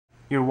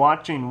You're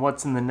watching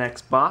What's in the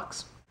Next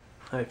Box.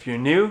 If you're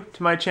new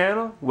to my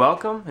channel,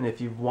 welcome, and if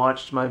you've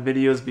watched my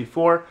videos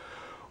before,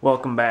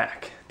 welcome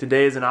back.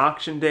 Today is an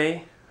auction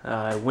day.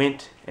 I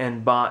went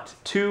and bought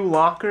 2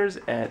 lockers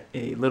at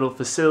a little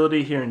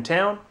facility here in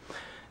town,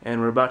 and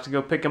we're about to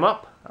go pick them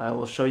up. I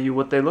will show you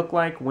what they look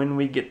like when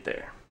we get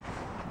there.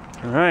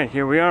 Alright,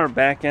 here we are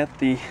back at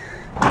the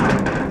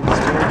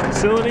storage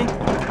facility.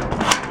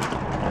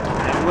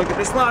 Have a look at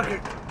this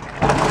locker.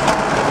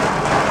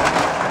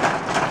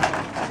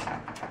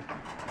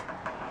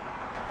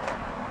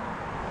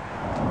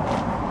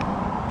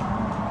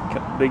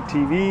 Couple big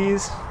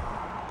TVs,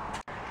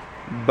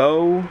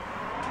 bow,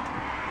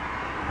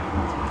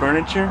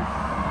 furniture.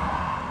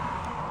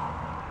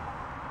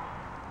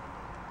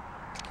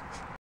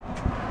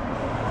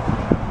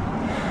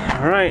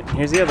 Alright,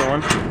 here's the other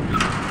one.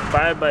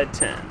 5 by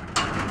 10.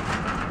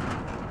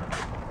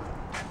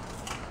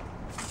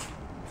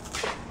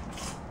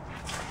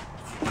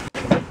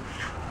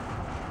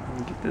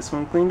 Get this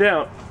one cleaned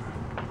out.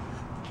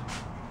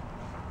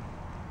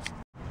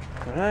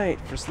 Alright,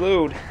 first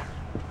load.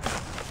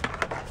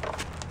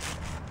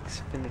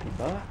 Xfinity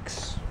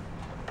box.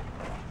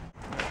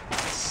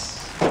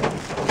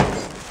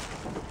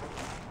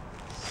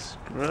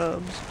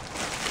 Scrubs.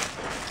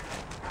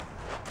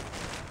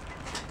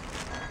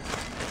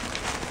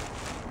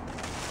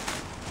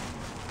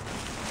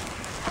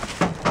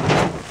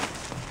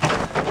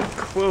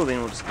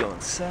 Clothing will just go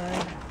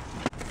inside.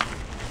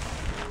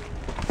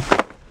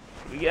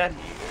 What we got here?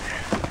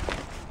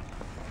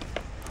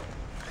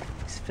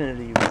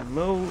 Xfinity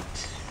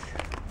remote,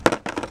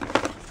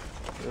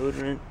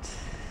 deodorant,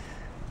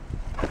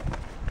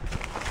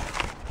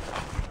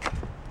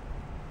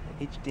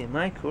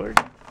 HDMI cord.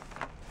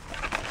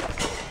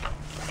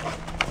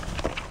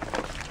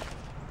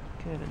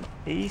 Got an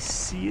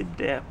AC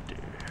adapter.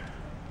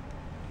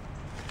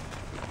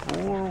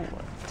 For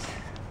what?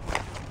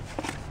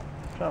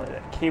 Probably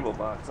that cable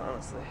box,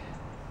 honestly.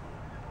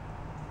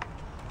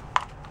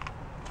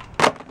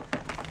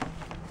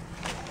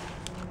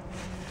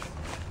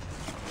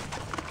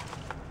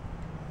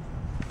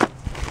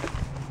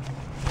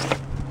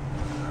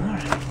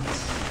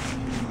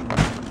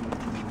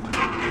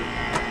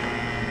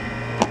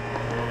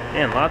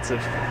 And lots of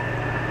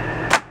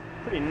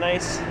pretty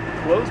nice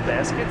clothes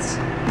baskets.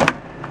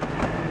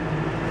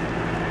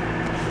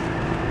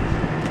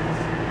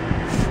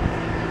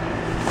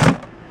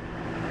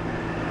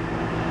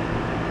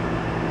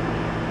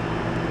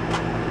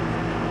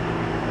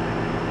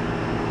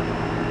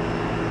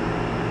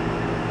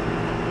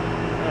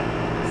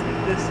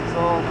 This is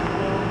all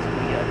clothes.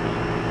 We got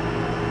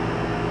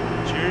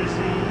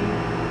jersey,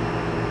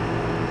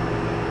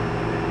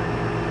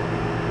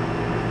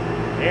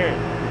 Aaron.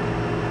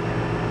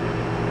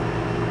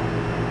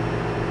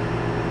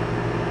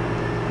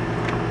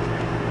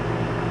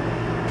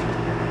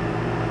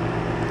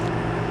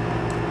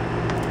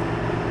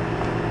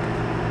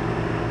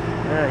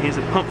 Here's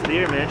a pump for the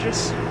air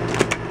mattress.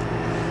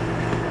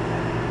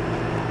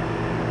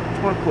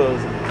 More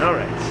clothes.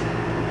 Alright.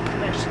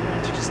 Actually, why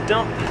don't you just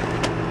dump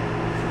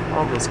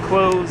all those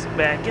clothes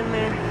back in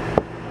there.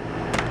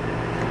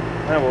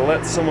 I will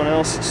let someone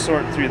else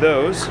sort through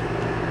those.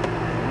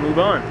 We'll move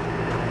on.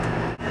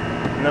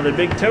 Another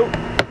big tote.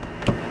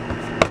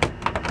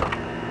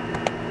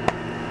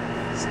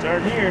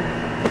 Start here.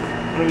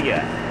 What do we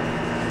got?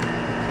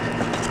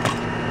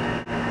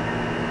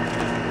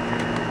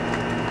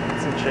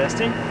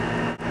 Interesting.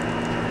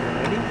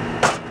 Ready?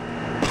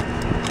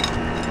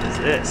 What is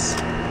this?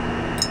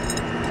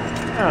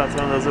 Oh, it's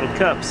one of those little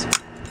cups. It's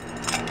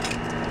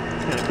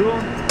kind of cool.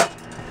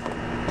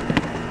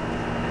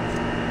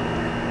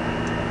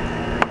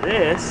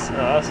 This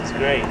is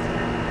great.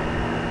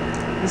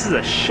 This is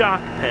a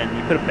shock pen.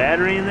 You put a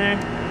battery in there,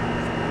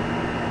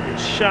 it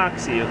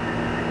shocks you.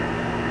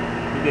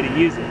 You're going to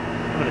use it.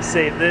 I'm going to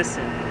save this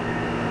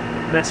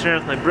and mess around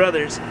with my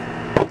brothers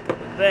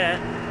with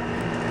that.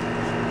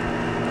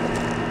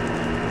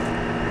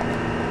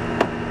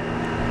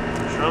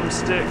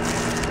 Drumstick,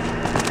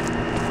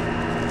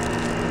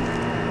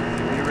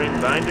 3-ring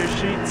binder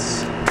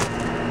sheets,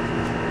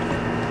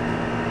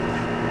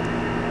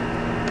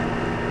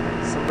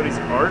 somebody's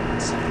art,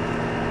 it's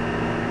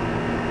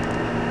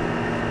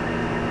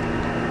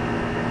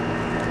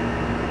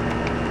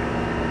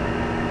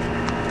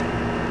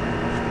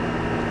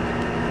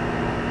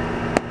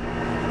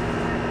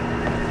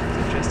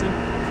interesting.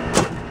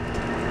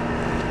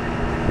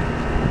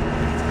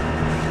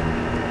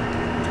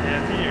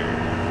 And here.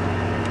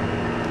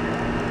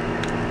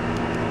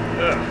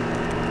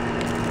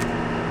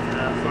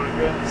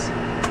 Photographs.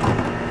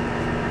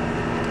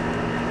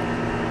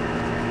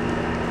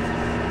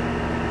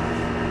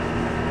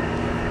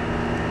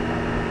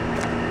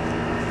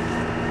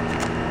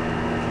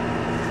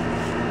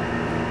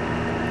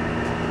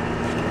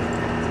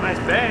 It's a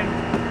nice bag.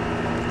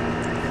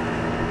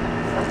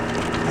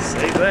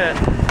 Save that.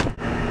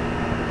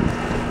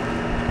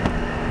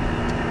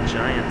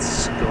 Giant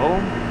skull.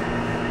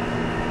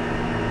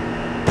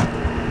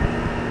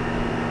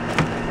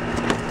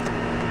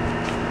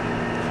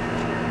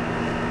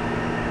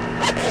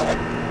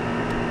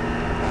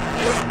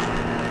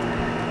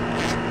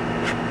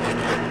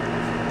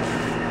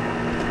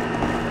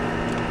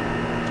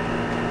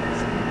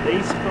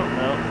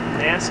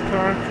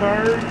 NASCAR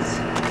cards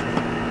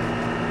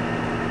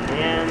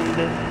and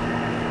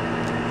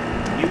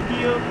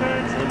Yu-Gi-Oh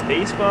cards and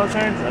baseball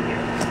cards.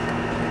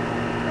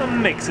 Okay, a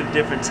mix of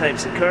different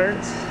types of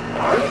cards.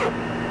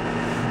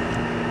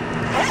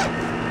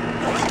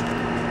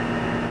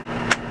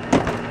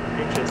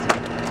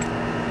 Interesting.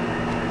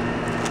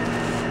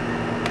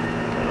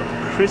 Little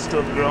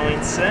crystal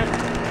growing set.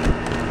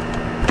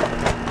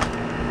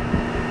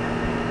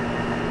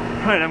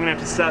 Alright, I'm gonna have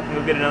to stop and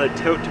go get another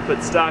tote to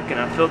put stock in.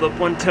 I've filled up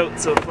one tote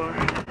so far.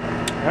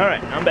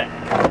 Alright, I'm back.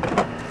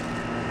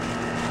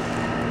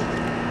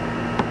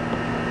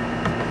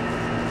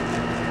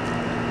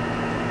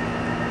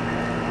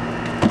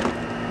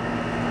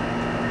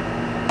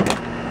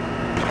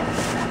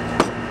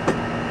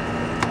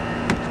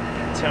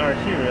 Guitar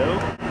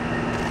Hero.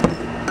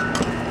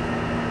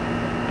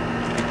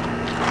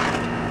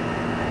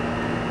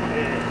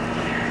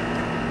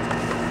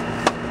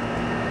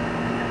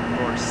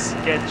 More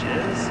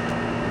sketches.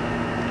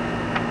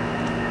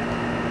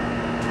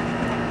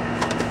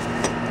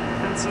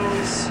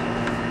 Pencils.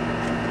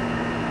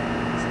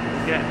 What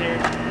we got here?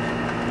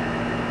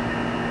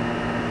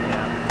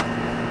 Yeah.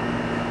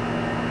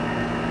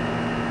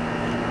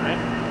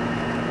 Alright.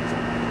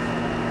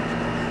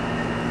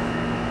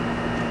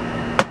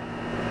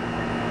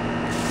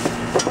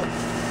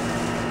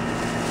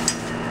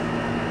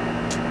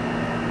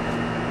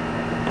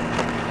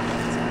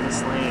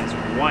 Miscellaneous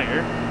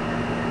wire.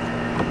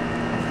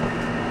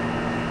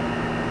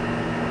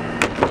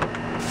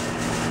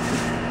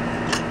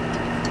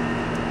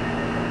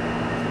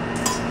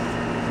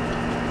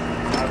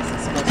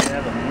 It's supposed to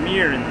have a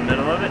mirror in the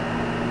middle of it.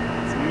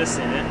 It's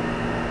missing it.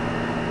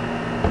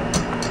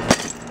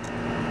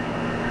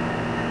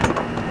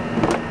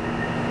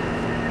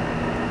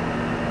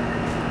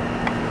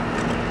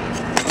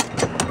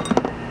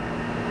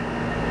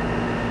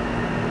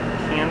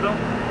 Candle.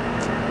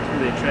 It's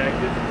really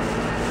attractive.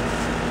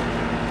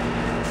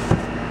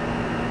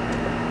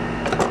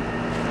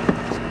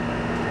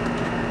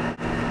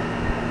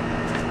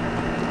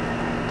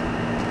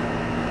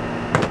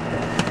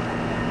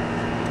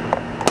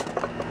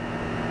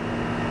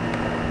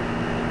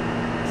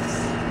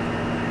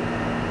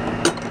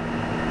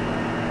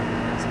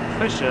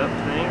 Push-up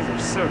things are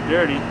so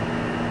dirty.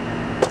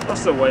 I'll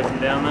still wipe them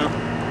down though.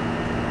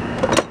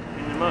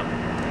 Clean them up.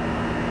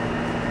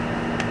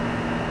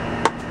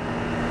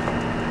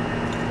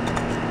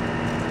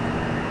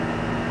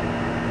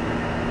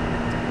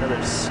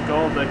 Another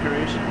skull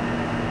decoration.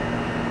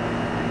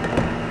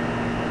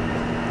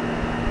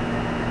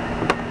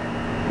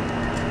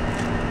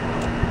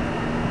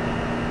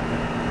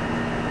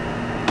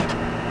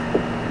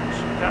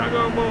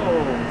 Chicago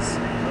Bulls.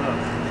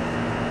 Ugh.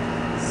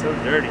 So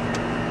dirty.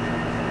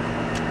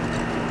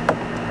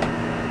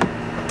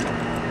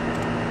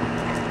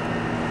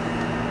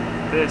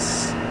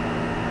 This,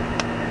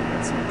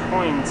 got some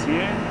coins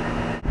here,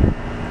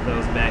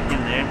 those back in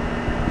there,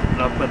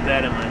 and I'll put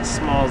that in my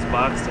smalls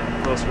box to have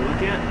a closer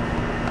look at.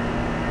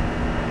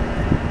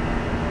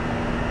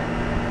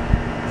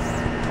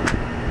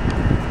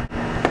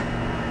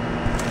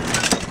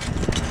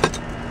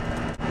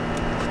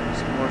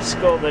 Some more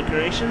skull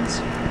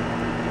decorations.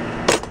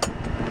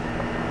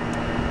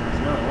 There's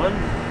another one.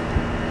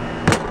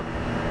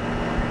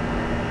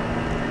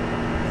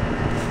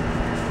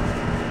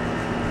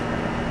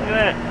 Look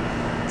at that.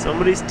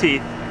 Somebody's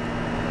teeth.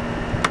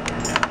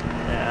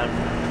 Yeah, I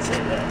wouldn't say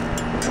that.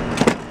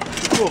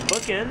 Cool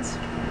bookends.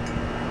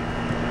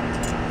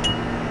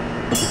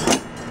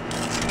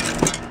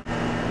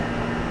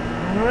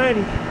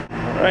 Alrighty.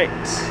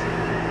 Alright.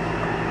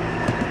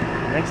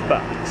 Next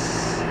box.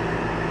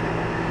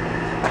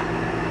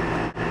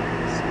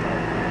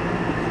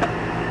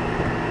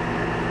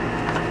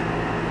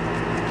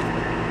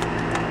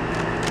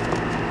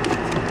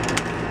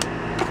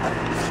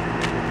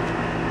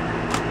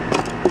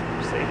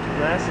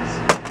 Glasses.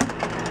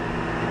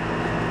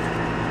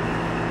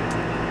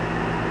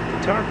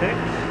 Guitar pick.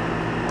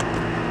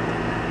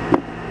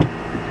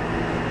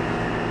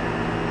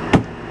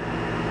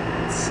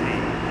 Let's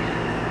see.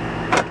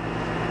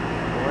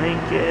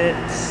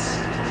 Blankets.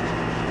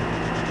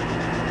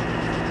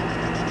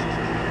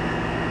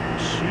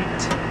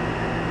 Sheet.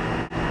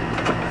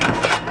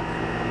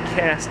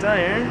 Cast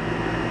iron.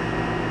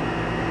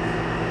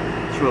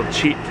 It's real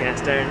cheap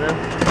cast iron though.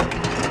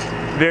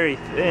 Very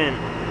thin.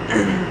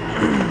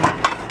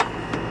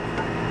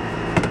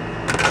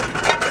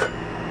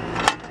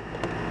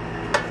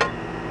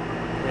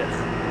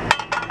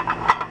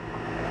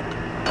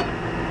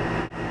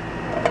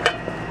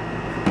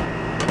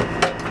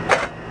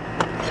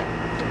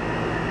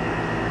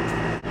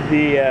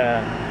 The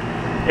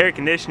air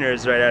conditioner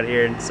is right out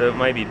here, and so it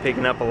might be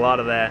picking up a lot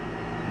of that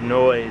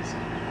noise,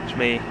 which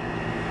may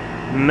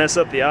mess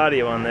up the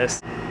audio on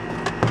this.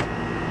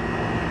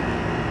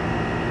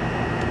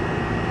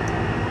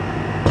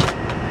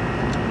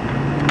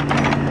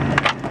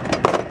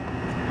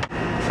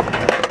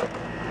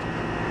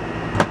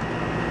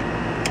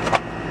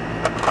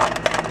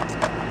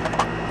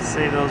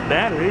 Save those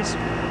batteries.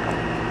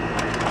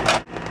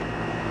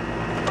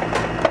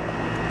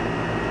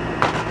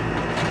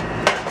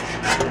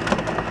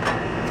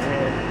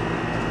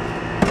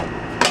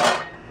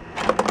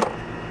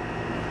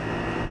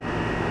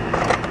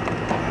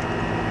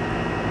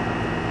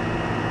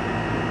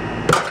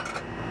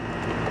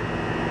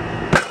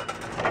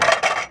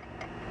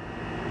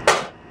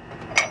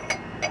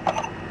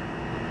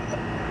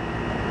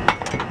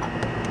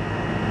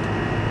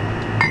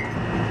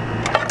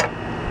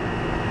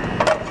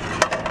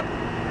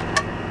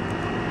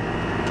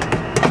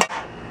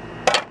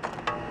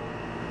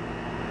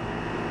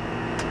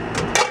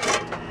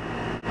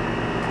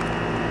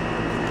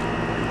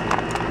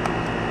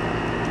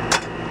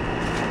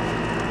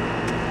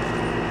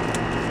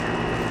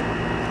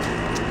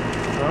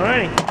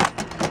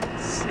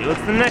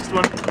 to the next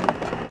one.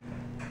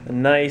 A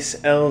nice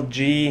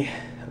LG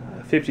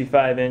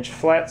 55-inch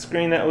flat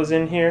screen that was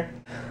in here.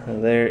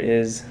 There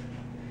is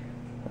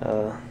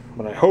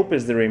what I hope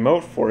is the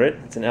remote for it.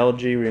 It's an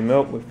LG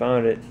remote. We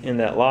found it in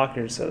that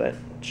locker, so that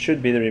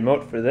should be the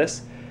remote for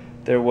this.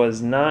 There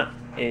was not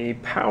a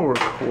power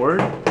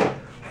cord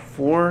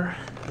for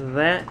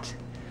that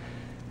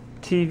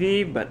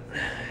TV, but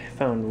I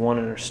found one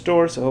in our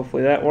store, so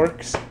hopefully that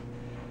works.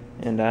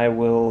 And I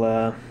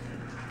will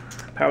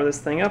power this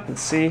thing up and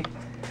see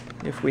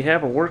if we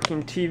have a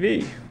working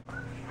TV.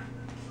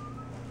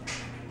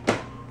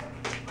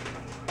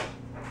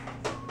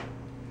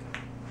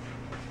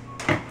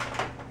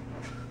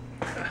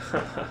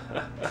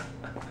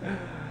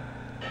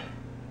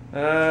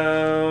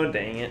 Oh,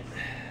 dang it.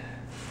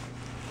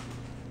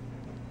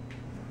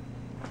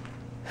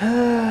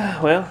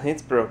 Well,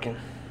 it's broken.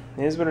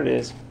 It is what it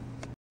is.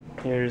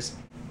 Here's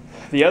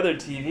the other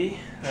TV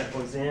that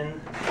was in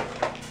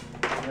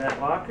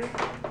that locker.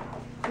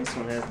 This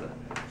one has the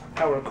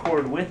power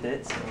cord with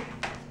it, so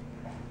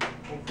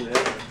hopefully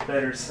that's a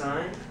better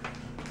sign.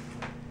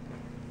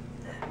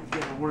 We've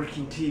got a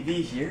working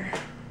TV here.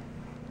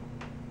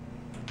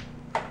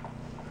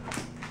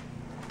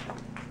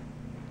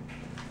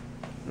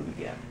 What do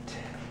we got?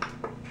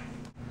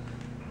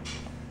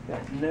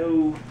 Got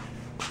no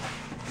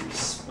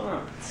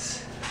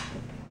response.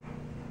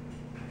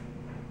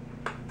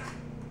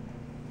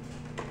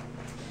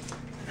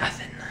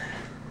 Nothing.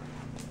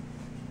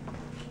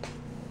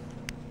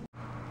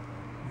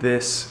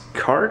 This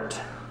cart,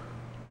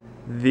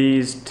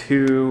 these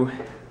two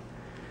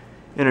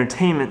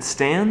entertainment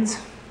stands,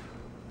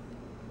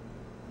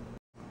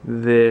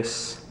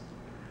 this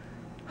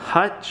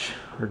hutch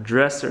or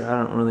dresser,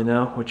 I don't really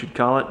know what you'd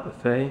call it,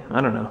 buffet,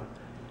 I don't know,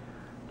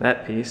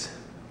 that piece,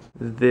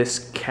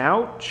 this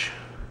couch,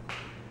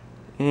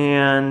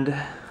 and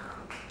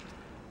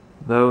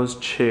those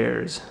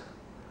chairs.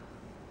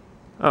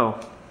 Oh,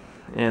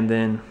 and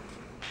then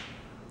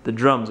the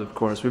drums, of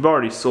course. We've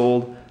already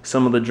sold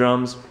some of the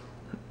drums,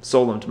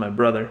 sold them to my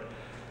brother.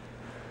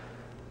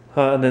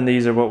 And then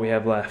these are what we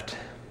have left.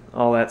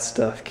 All that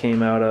stuff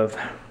came out of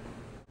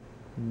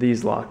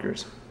these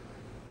lockers.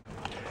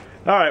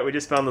 Alright, we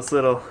just found this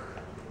little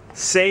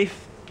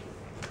safe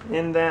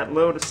in that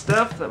load of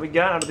stuff that we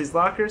got out of these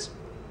lockers.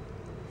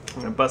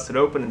 I'm going to bust it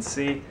open and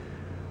see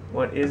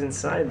what is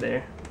inside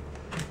there.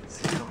 Let's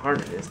see how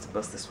hard it is to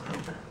bust this one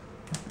open.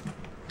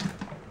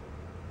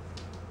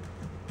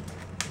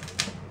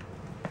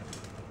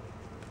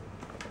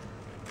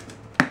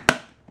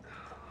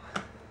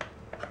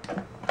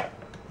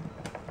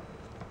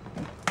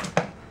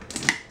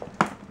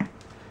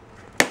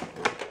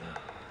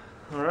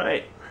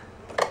 Alright,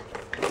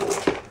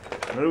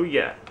 what do we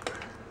got?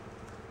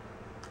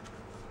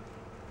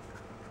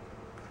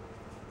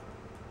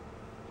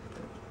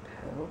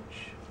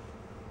 Pouch,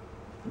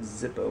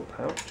 Zippo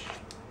pouch,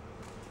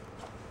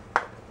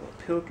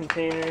 pill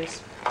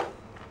containers,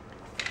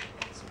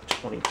 some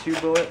 22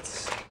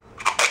 bullets,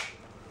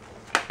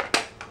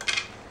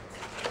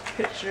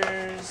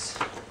 pictures,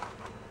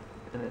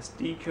 an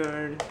SD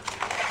card,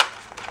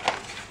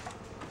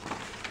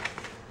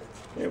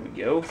 there we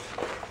go.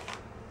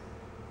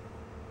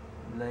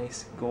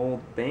 Nice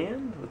gold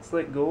band. Looks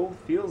like gold,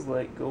 feels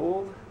like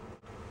gold.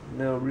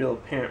 No real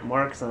apparent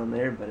marks on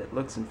there, but it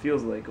looks and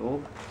feels like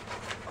gold.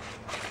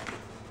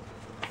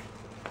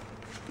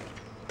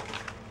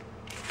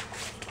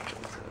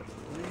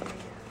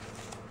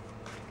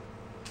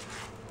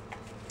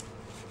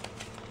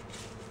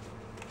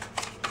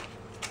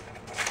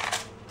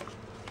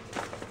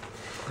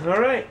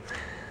 Alright,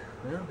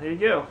 well, there you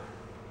go.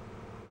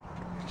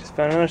 Just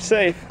found another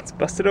safe. Let's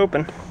bust it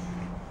open.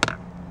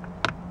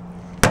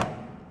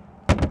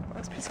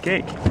 Piece of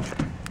cake.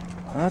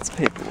 Lots of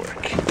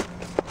paperwork.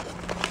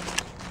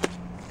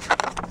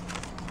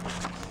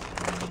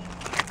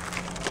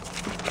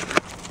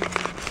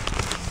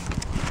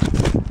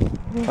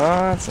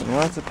 Lots and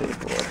lots of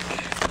paperwork.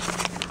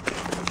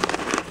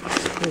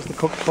 There's the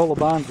Coca-Cola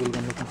bonds we've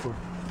been looking for.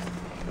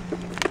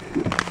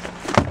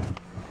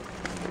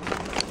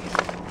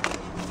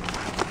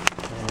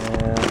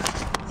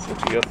 So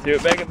we go through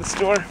it back at the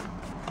store.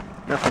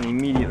 Nothing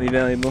immediately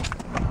valuable.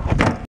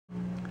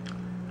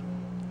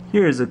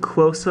 Here's a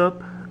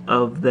close-up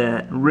of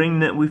that ring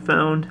that we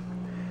found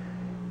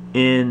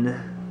in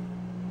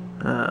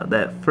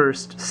that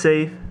first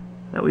safe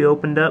that we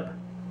opened up.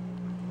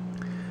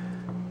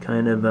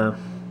 Kind of a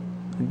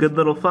good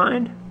little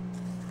find.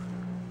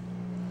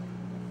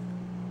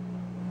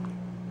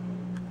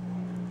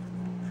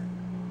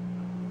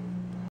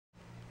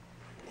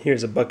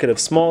 Here's a bucket of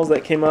smalls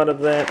that came out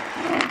of that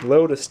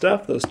load of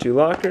stuff, those two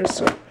lockers.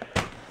 So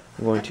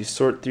I'm going to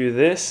sort through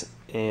this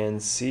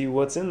and see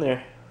what's in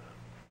there.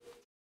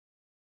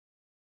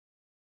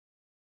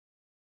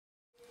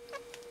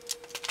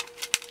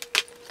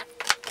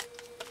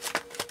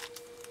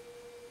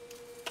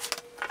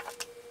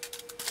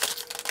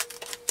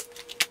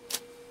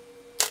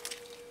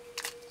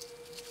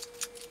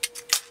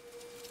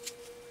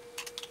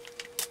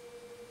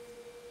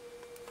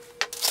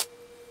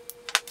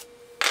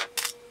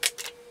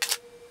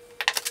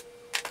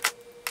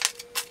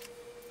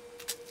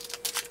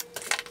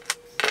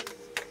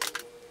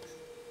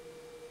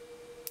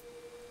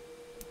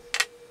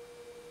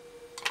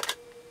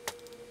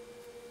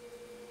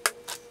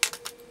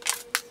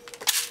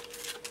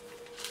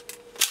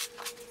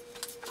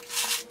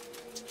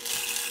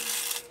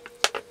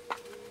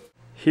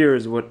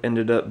 here's what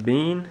ended up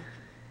being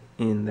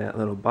in that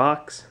little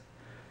box.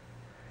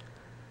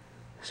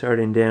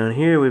 Starting down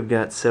here, we've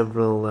got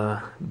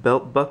several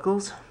belt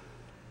buckles.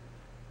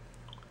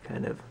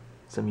 Kind of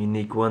some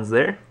unique ones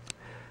there.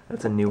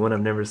 That's a new one,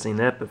 I've never seen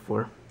that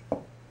before.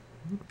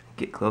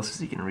 Get closer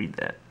so you can read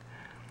that.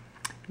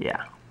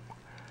 Yeah.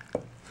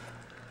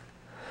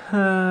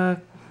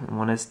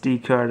 One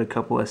SD card, a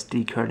couple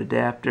SD card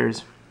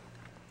adapters.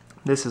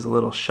 This is a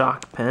little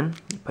shock pen.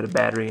 You put a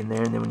battery in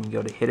there and then when you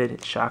go to hit it,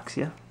 it shocks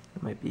you.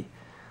 It might be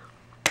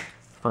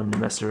fun to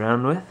mess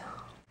around with.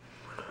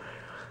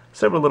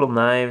 Several little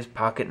knives,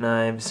 pocket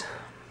knives.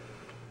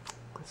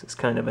 This is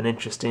kind of an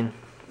interesting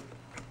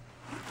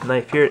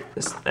knife here.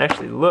 This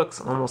actually looks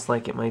almost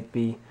like it might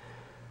be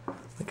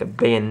like a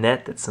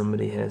bayonet that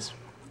somebody has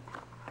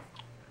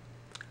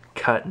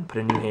cut and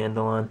put a new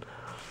handle on.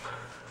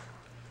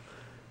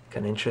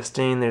 Kind of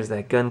interesting. There's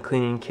that gun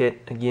cleaning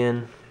kit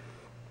again.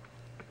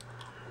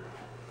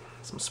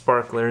 Some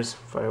sparklers,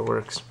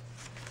 fireworks.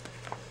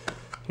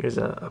 Here's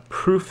a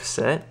proof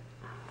set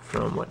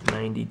from what,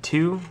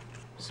 92,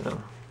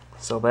 so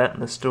sell that in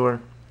the store.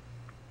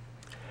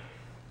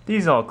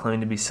 These all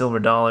claim to be silver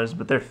dollars,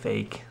 but they're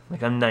fake.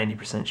 Like, I'm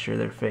 90% sure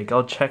they're fake.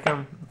 I'll check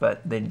them,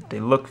 but they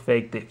look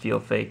fake, they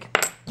feel fake.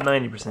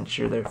 90%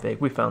 sure they're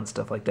fake. We found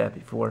stuff like that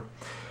before.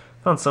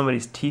 Found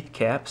somebody's teeth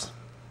caps.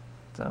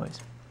 It's always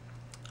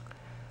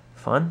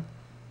fun.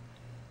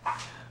 I'm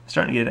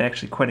starting to get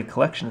actually quite a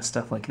collection of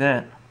stuff like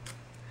that.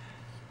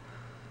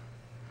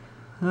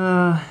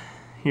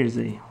 Here's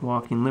a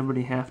Walking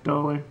Liberty $50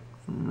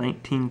 from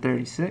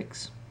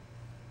 1936.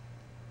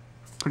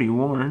 Pretty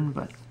worn,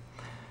 but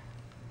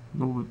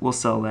we'll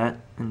sell that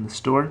in the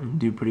store and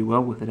do pretty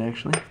well with it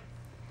actually.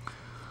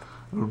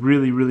 A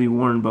really, really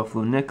worn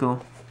Buffalo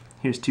nickel.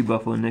 Here's two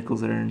Buffalo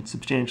nickels that are in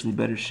substantially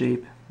better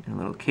shape in a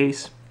little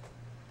case.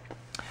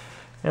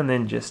 And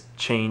then just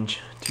change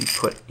to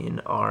put in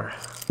our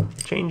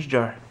change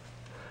jar.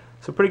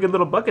 So pretty good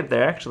little bucket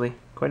there actually.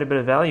 Quite a bit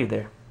of value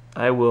there.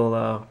 I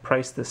will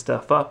price this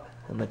stuff up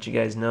and let you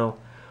guys know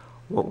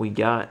what we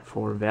got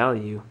for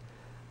value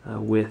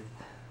with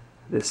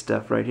this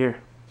stuff right here.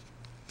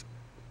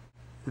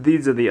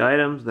 These are the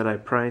items that I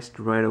priced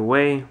right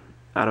away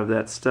out of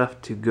that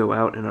stuff to go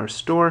out in our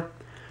store.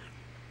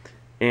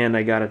 And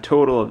I got a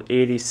total of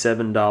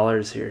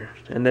 $87 here.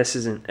 And this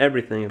isn't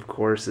everything, of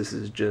course. This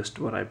is just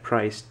what I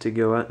priced to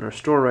go out in our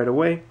store right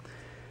away.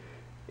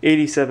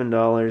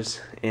 $87,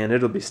 and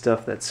it'll be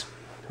stuff that's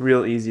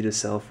real easy to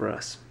sell for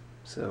us.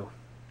 So,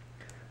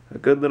 a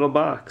good little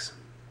box.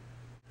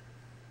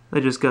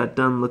 I just got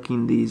done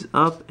looking these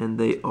up, and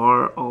they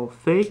are all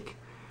fake.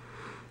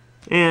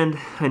 And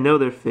I know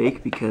they're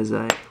fake because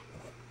I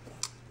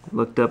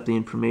looked up the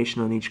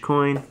information on each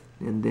coin,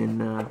 and then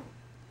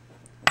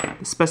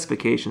the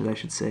specifications, I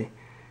should say,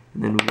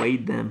 and then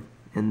weighed them,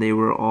 and they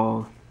were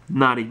all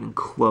not even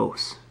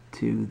close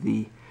to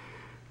the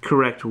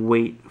correct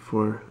weight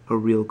for a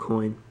real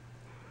coin.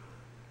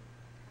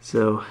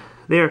 So,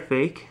 they are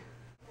fake.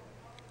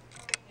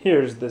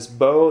 Here's this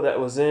bow that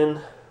was in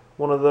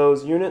one of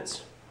those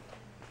units.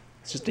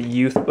 It's just a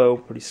youth bow,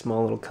 pretty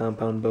small little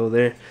compound bow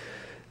there.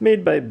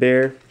 Made by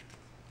Bear.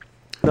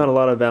 Not a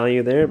lot of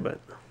value there,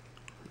 but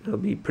it'll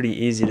be pretty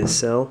easy to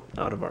sell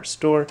out of our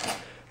store.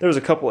 There was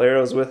a couple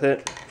arrows with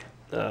it.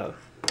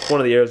 One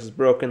of the arrows was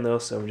broken though,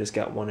 so we just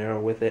got one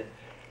arrow with it.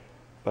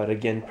 But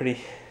again,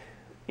 pretty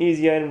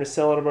easy item to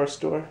sell out of our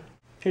store.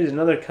 Here's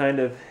another kind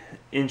of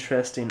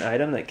interesting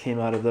item that came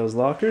out of those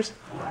lockers.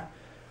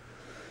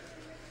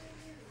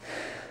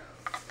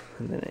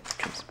 And then it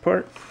comes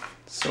apart,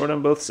 sword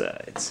on both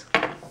sides.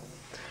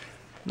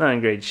 Not in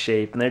great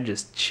shape, and they're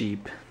just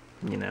cheap,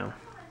 you know,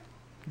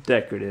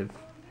 decorative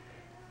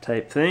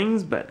type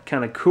things, but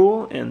kind of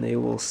cool, and they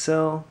will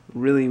sell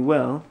really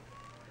well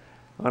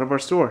out of our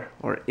store,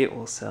 or it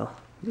will sell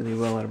really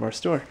well out of our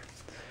store.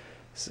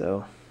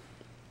 So,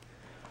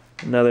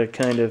 another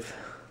kind of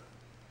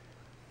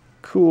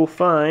cool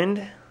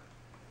find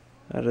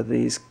out of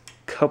these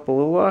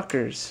couple of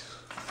lockers.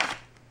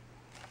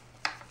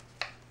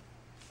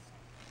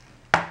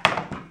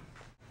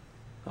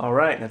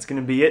 Alright, that's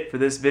going to be it for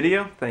this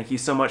video. Thank you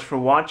so much for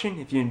watching.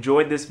 If you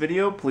enjoyed this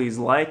video, please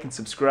like and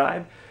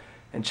subscribe,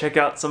 and check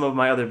out some of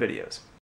my other videos.